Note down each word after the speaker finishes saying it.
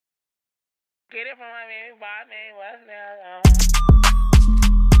Get it from my baby boy, man. What's now?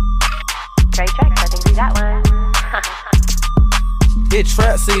 Great track, I think we got one. It's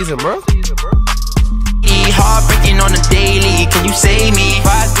trap season, bro. Heartbreaking on the daily, can you save me?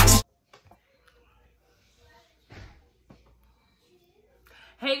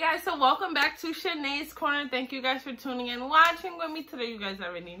 Hey guys, so welcome back to Shanae's Corner. Thank you guys for tuning in and watching with me today. You guys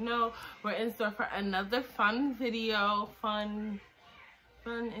already know we're in store for another fun video. Fun,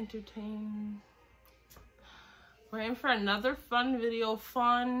 entertaining. We're in for another fun video.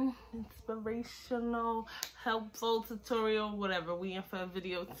 Fun, inspirational, helpful, tutorial, whatever. We in for a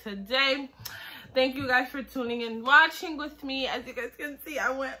video today. Thank you guys for tuning in and watching with me. As you guys can see,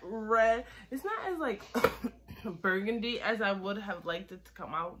 I went red. It's not as like burgundy as I would have liked it to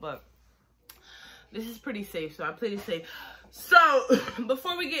come out, but this is pretty safe, so I played it safe. So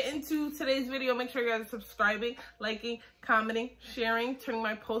before we get into today's video, make sure you guys are subscribing, liking, commenting, sharing, turning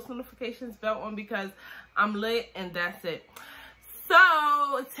my post notifications bell on because I'm lit and that's it.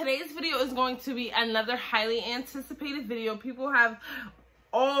 So today's video is going to be another highly anticipated video. People have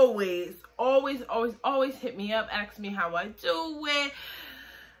always hit me up, ask me how I do it,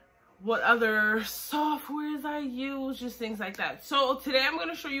 what other softwares I use, just things like that. So today I'm going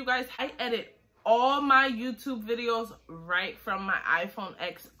to show you guys how I edit all my YouTube videos right from my iPhone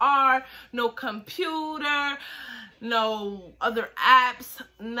XR. No computer, no other apps,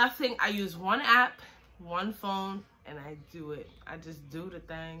 nothing. I use one app, one phone, and I do it. I just do the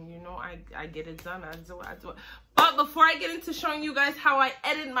thing, you know. I get it done. I do it. But before I get into showing you guys how I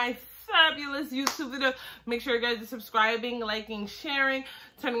edit my fabulous YouTube video, make sure you guys are subscribing, liking, sharing,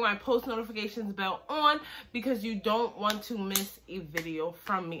 turning my post notifications bell on because you don't want to miss a video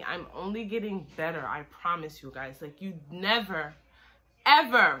from me. I'm only getting better, I promise you guys. Like, you never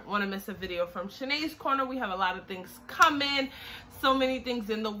ever want to miss a video from Shanae's Corner. We have a lot of things coming, so many things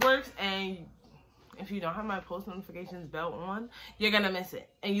in the works, and if you don't have my post notifications bell on, you're gonna miss it,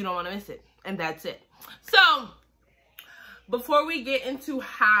 and you don't want to miss it, and that's it. So before we get into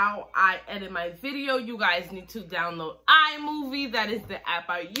how I edit my video, you guys need to download iMovie. That is the app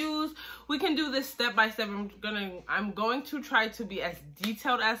I use. We can do this step by step. I'm going to try to be as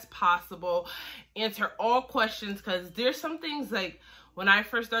detailed as possible, answer all questions, because there's some things like when I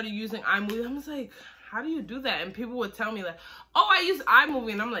first started using iMovie, I was like, how do you do that? And people would tell me like, oh, I use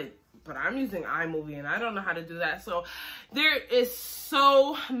iMovie, and I'm like, but I'm using iMovie and I don't know how to do that. So there is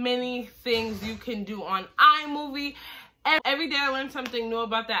so many things you can do on iMovie. And every day I learn something new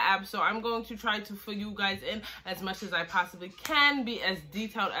about that app, so I'm going to try to fill you guys in as much as I possibly can, be as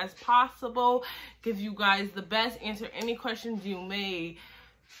detailed as possible, give you guys the best, answer any questions you may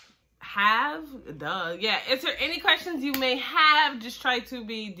have. Answer any questions you may have. Just try to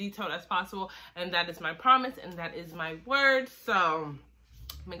be detailed as possible, and that is my promise, and that is my word. So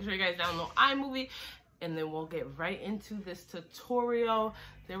make sure you guys download iMovie, and then we'll get right into this tutorial.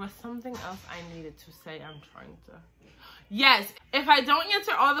 There was something else I needed to say. I'm trying to... Yes, if I don't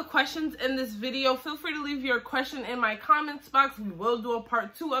answer all the questions in this video, feel free to leave your question in my comments box. We will do a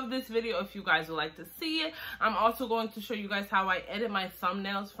part 2 of this video if you guys would like to see it. I'm also going to show you guys how I edit my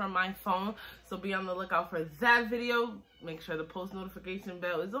thumbnails from my phone, so be on the lookout for that video. Make sure the post notification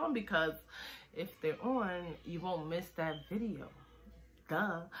bell is on, because if they're on, you won't miss that video.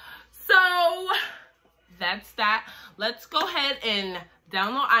 Duh. So that's that. Let's go ahead and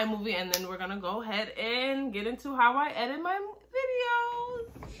download iMovie, and then we're gonna go ahead and get into how I edit my videos.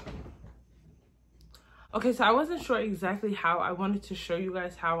 Okay, so I wasn't sure exactly how I wanted to show you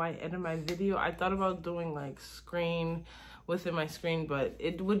guys how I edit my video. I thought about doing like screen within my screen, but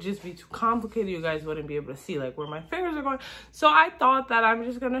it would just be too complicated. You guys wouldn't be able to see like where my fingers are going. So I thought that I'm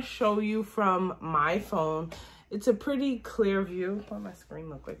just gonna show you from my phone. It's a pretty clear view. Why does my screen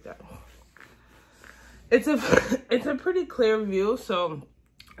look like that? It's a pretty clear view. So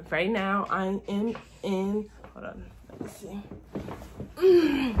right now I'm in hold on, let me see.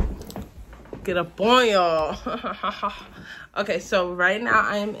 Get up on y'all. Okay, so right now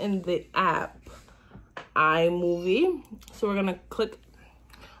I'm in the app iMovie. So we're gonna click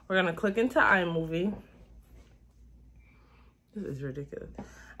into iMovie. This is ridiculous.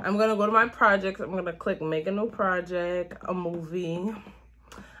 I'm gonna go to my projects. I'm gonna click make a new project, a movie.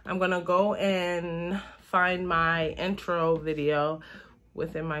 I'm gonna go and find my intro video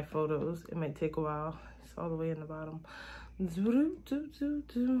within my photos. It might take a while. It's all the way in the bottom.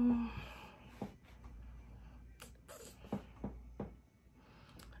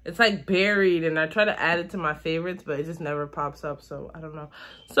 It's like buried, and I try to add it to my favorites, but it just never pops up, so I don't know.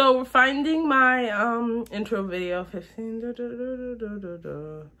 So we're finding my intro video. 15.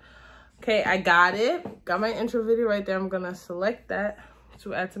 Okay, I got it. Got my intro video right there. I'm gonna select that.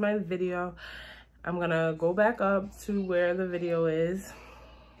 to add to my video. I'm gonna go back up to where the video is.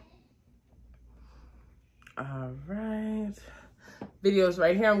 All right, videos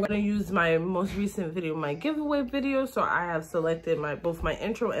right here. I'm gonna use my most recent video, my giveaway video. So I have selected both my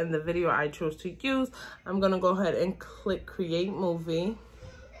intro and the video I chose to use. I'm gonna go ahead and click create movie.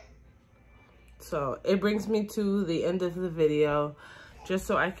 So it brings me to the end of the video just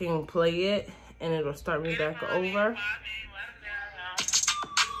so I can play it and it'll start me back over.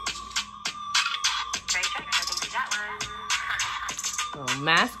 Oh,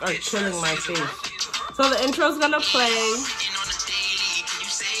 masks are killing my face. So the intro's gonna play.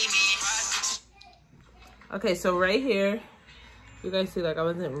 Okay, so right here, you guys see like I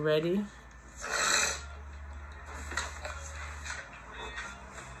wasn't ready.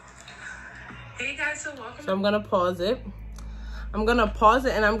 Hey guys, so welcome. So I'm gonna pause it. I'm gonna pause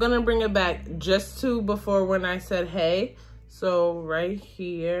it and I'm gonna bring it back just to before when I said hey. So right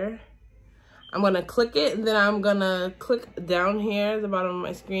here, I'm gonna click it and then I'm gonna click down here at the bottom of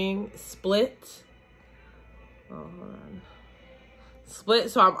my screen, split. Oh, hold on. Split.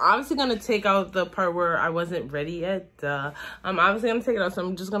 So I'm obviously gonna take out the part where I wasn't ready yet. I'm obviously gonna take it out. So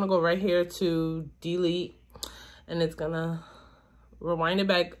I'm just gonna go right here to delete and it's gonna rewind it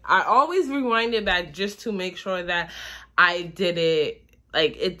back. I always rewind it back just to make sure that I did it.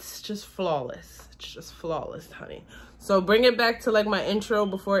 Like, it's just flawless. It's just flawless, honey. So bring it back to like my intro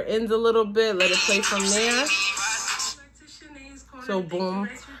before it ends a little bit. Let it play from there. So boom.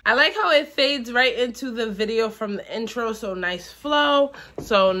 I like how it fades right into the video from the intro. So nice flow.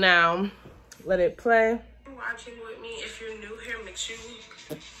 So now let it play. Watching with me. If you're new here, make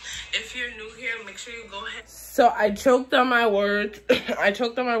sure you go ahead. So I choked on my words. I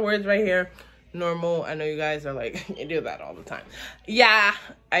choked on my words right here. Normal. I know you guys are like, you do that all the time. Yeah,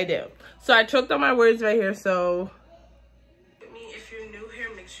 I do. So I choked on my words right here. So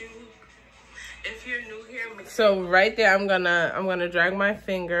so right there, I'm gonna drag my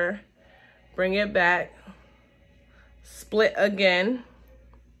finger, bring it back, split again.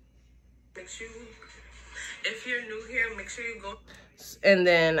 If you're new here, make sure you go. And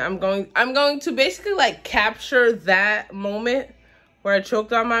then I'm going to basically like capture that moment where I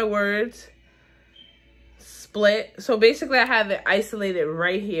choked on my words, split. So basically I have it isolated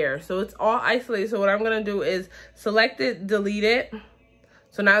right here. So it's all isolated. So what I'm gonna do is select it, delete it.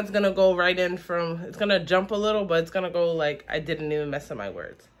 So now it's gonna go right in from, it's gonna jump a little, but it's gonna go like I didn't even mess up my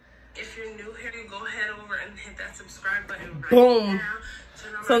words. If you're new here, you go head over and hit that subscribe button right Boom. now.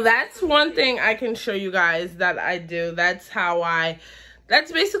 So that's one thing I can show you guys that I do. That's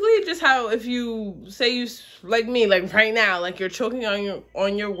basically just how, if you say you, like me, like right now, like you're choking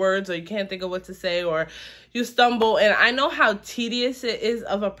on your words, or you can't think of what to say, or you stumble. And I know how tedious it is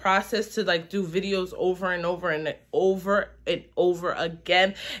of a process to like do videos over and over and over and over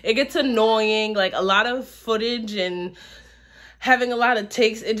again. It gets annoying, like a lot of footage and having a lot of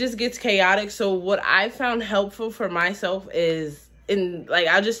takes, it just gets chaotic. So what I found helpful for myself is,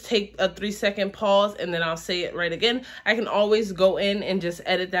 I'll just take a 3-second pause and then I'll say it right again. I can always go in and just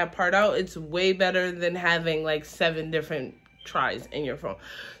edit that part out. It's way better than having like 7 different tries in your phone.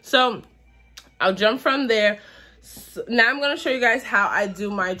 So I'll jump from there. So now I'm going to show you guys how I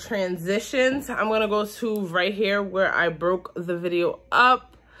do my transitions. I'm going to go to right here where I broke the video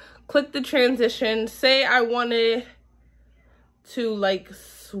up. Click the transition. Say I wanted to like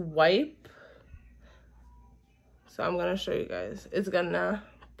swipe. So I'm gonna show you guys. It's gonna,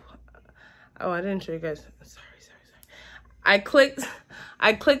 oh, I didn't show you guys. Sorry. I clicked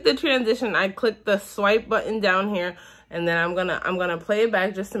the transition. I clicked the swipe button down here, and then I'm gonna play it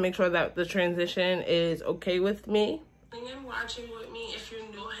back just to make sure that the transition is okay with me. And watching with me. If you're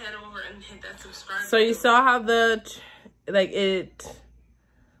new, head over and hit that subscribe. So you saw how it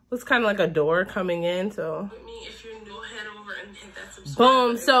was kind of like a door coming in. So with me, if you're new, head over and hit that subscribe.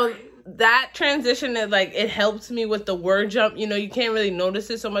 Boom. So that transition, it helps me with the word jump. You know, you can't really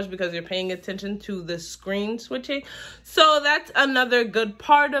notice it so much because you're paying attention to the screen switching. So that's another good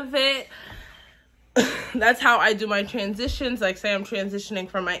part of it. That's how I do my transitions. Like, say I'm transitioning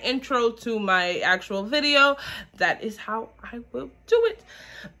from my intro to my actual video. That is how I will do it.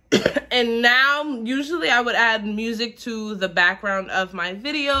 And now, usually I would add music to the background of my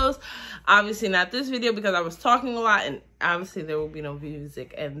videos. Obviously not this video because I was talking a lot, and obviously there will be no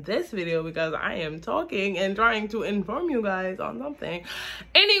music in this video because I am talking and trying to inform you guys on something.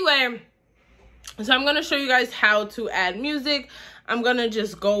 Anyway, so I'm going to show you guys how to add music. I'm going to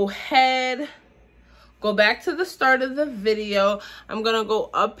just go ahead go back to the start of the video. I'm gonna go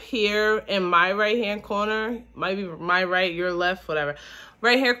up here in my right hand corner, might be my right, your left, whatever.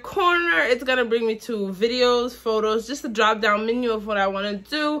 Right here corner, it's gonna bring me to videos, photos, just a drop down menu of what I wanna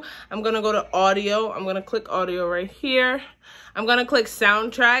do. I'm gonna go to audio. I'm gonna click audio right here. I'm gonna click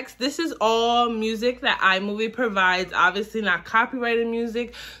soundtracks. This is all music that iMovie provides, obviously not copyrighted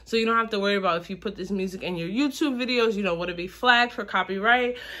music, so you don't have to worry about if you put this music in your YouTube videos, you know, would it be flagged for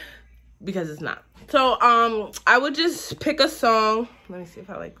copyright? Because it's not. So I would just pick a song. Let me see if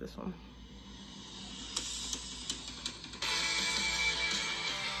I like this one.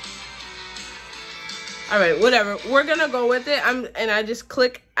 All right, whatever. We're gonna go with it. I just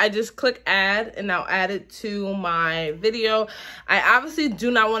click add, and I'll add it to my video. I obviously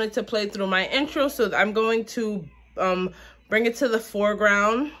do not want it to play through my intro, so I'm going to bring it to the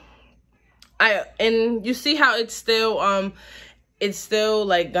foreground. And you see how it's still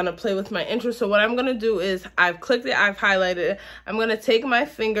like gonna play with my intro. So what I'm gonna do is I've clicked it, I've highlighted it. I'm gonna take my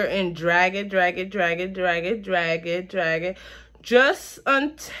finger and drag it, just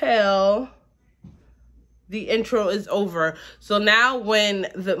until the intro is over. So now when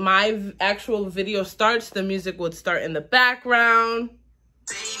my actual video starts, the music would start in the background. Back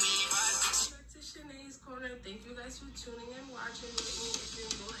to Shanae's Corner. Thank you guys for tuning and watching with me. If you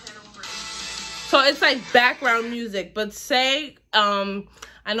go head over. So it's like background music, but say, I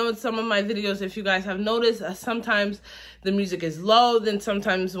know in some of my videos, if you guys have noticed, sometimes the music is low, then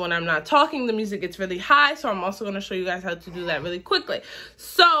sometimes when I'm not talking, the music gets really high. So I'm also gonna show you guys how to do that really quickly.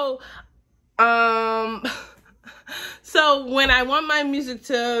 So, so when I want my music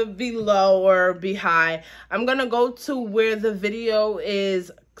to be low or be high, I'm gonna go to where the video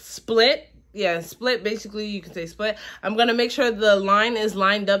is split. Yeah, split, basically you can say split. I'm gonna make sure the line is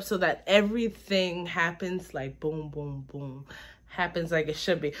lined up so that everything happens like boom, boom, boom. Happens like it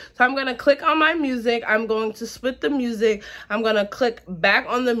should be. So I'm gonna click on my music. I'm going to split the music. I'm gonna click back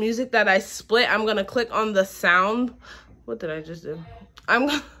on the music that I split. I'm gonna click on the sound. What did I just do? I'm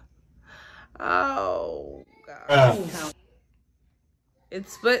gonna, oh God.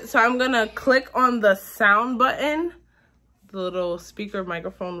 It's split. So I'm gonna click on the sound button, the little speaker,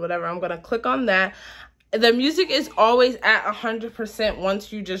 microphone, whatever. I'm gonna click on that. The music is always at 100%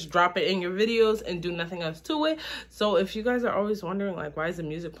 once you just drop it in your videos and do nothing else to it. So if you guys are always wondering, like, why is the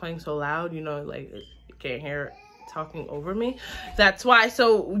music playing so loud? You know, like, you can't hear it talking over me. That's why.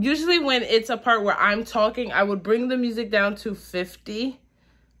 So usually when it's a part where I'm talking, I would bring the music down to 50,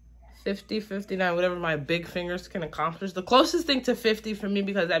 59, whatever my big fingers can accomplish. The closest thing to 50 for me,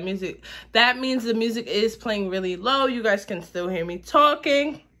 because that means the music is playing really low. You guys can still hear me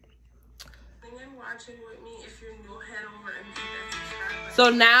talking. With me. If you're new, head over and hit that subscribe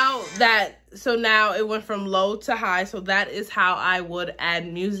button. So now it went from low to high. So that is how I would add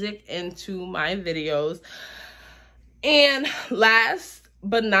music into my videos. And last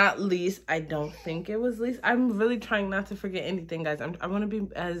but not least, I don't think it was least. I'm really trying not to forget anything, guys. I want to be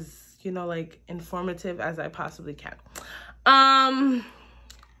as, you know, like informative as I possibly can.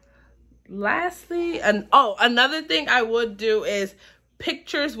 Lastly, another thing I would do is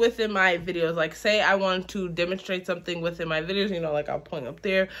pictures within my videos. Like, say I want to demonstrate something within my videos, you know, like I'll point up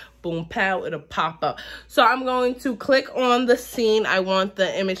there, boom, pow, it'll pop up. So I'm going to click on the scene I want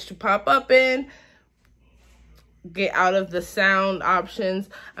the image to pop up in, get out of the sound options.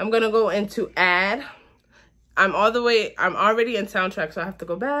 I'm gonna go into add. I'm already in soundtrack, so I have to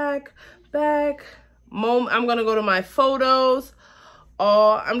go back. I'm gonna go to my photos.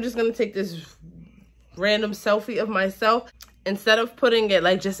 I'm just gonna take this random selfie of myself. Instead of putting it,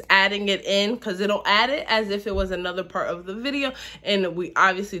 like, just adding it in, because it'll add it as if it was another part of the video, and we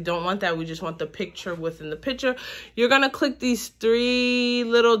obviously don't want that. We just want the picture within the picture. You're gonna click these 3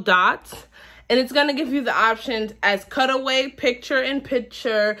 little dots, and it's gonna give you the options as cutaway, picture in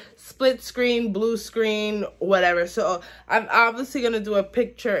picture, split screen, blue screen, whatever. So I'm obviously gonna do a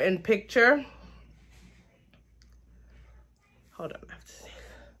picture in picture. Hold on, I have to see.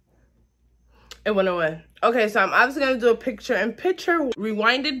 It went away. Okay, so I'm obviously going to do a picture in picture,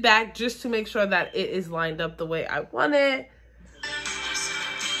 rewind it back just to make sure that it is lined up the way I want it.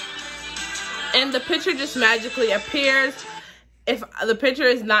 And the picture just magically appears. If the picture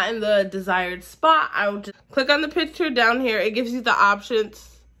is not in the desired spot, I will just click on the picture down here. It gives you the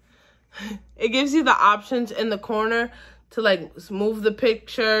options. It gives you the options in the corner to, like, move the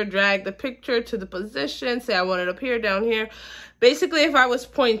picture, drag the picture to the position. Say I want it up here, down here. Basically, if I was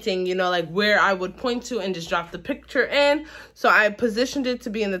pointing, you know, like where I would point to and just drop the picture in. So I positioned it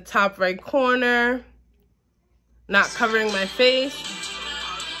to be in the top right corner, not covering my face.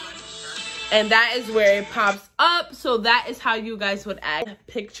 and that is where it pops up. So that is how you guys would add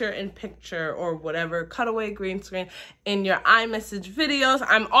picture-in-picture or whatever cutaway green screen in your iMessage videos.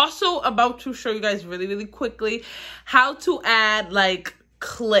 I'm also about to show you guys really quickly how to add like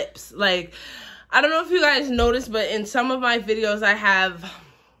clips. Like, I don't know if you guys noticed, but in some of my videos I have,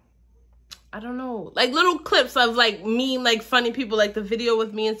 I don't know, like little clips of like me, like funny people, like the video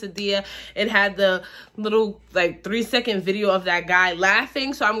with me and Sadia. It had the little like 3-second video of that guy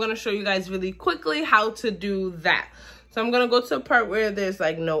laughing. So I'm going to show you guys really quickly how to do that. So I'm going to go to a part where there's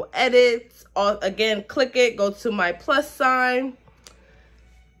like no edits. Again, click it, go to my plus sign.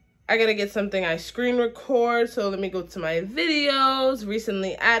 I got to get something I screen record. So let me go to my videos,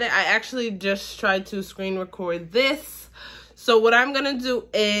 recently added. I actually just tried to screen record this. So what I'm going to do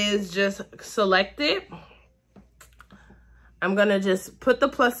is just select it. I'm going to just put the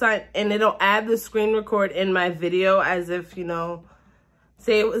plus sign and it'll add the screen record in my video as if, you know,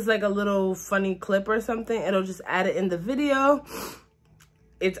 say it was like a little funny clip or something. It'll just add it in the video.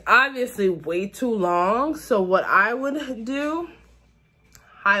 It's obviously way too long. So what I would do,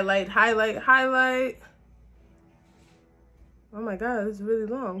 highlight. Oh my God, it's really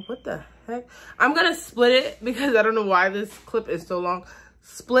long. What the heck? I'm going to split it because I don't know why this clip is so long.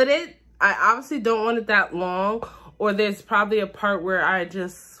 Split it. I obviously don't want it that long, or there's probably a part where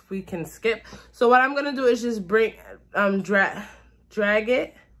we can skip. So what I'm going to do is just bring, drag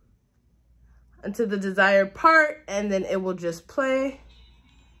it into the desired part, and then it will just play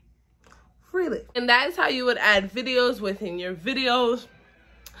freely. And that is how you would add videos within your videos.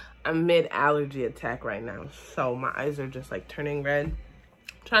 I'm mid-allergy attack right now, so my eyes are just like turning red. I'm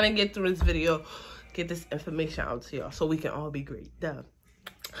trying to get through this video, get this information out to y'all so we can all be great. Duh.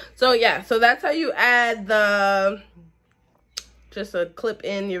 So yeah, so that's how you add just a clip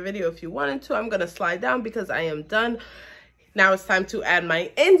in your video if you wanted to. I'm gonna slide down because I am done. Now it's time to add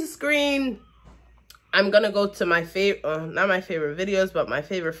my end screen. I'm gonna go to my favorite, not my favorite videos, but my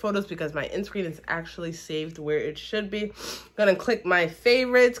favorite photos because my end screen is actually saved where it should be. I'm gonna click my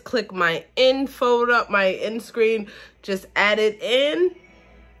favorites, click my end photo, my end screen, just add it in.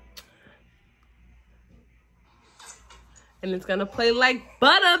 And it's gonna play like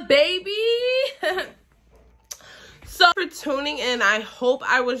butter, baby. So for tuning in, I hope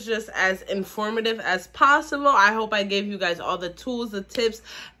I was just as informative as possible. I hope I gave you guys all the tools, the tips,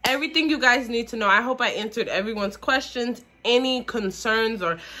 everything you guys need to know. I hope I answered everyone's questions, any concerns,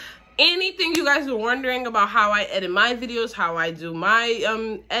 or anything you guys were wondering about how I edit my videos, how I do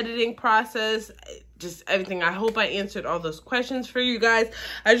my editing process, just everything. I hope I answered all those questions for you guys.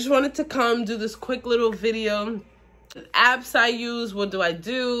 I just wanted to come do this quick little video. Apps I use, what do I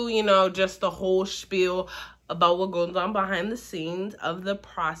do, you know, just the whole spiel about what goes on behind the scenes of the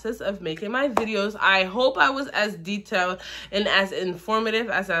process of making my videos. I hope I was as detailed and as informative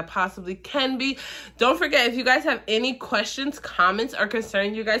as I possibly can be. Don't forget, if you guys have any questions, comments, or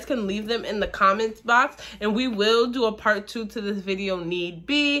concerns, you guys can leave them in the comments box, and we will do a part 2 to this video need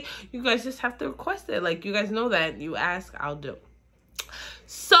be. You guys just have to request it. Like, you guys know that. You ask, I'll do.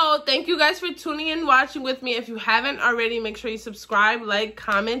 So thank you guys for tuning in, watching with me. If you haven't already, make sure you subscribe, like,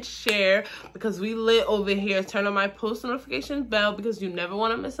 comment, share, because we lit over here. Turn on my post notification bell because you never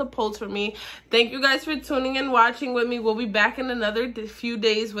want to miss a post from me. Thank you guys for tuning in, watching with me. We'll be back in another few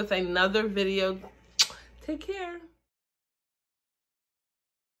days with another video. Take care.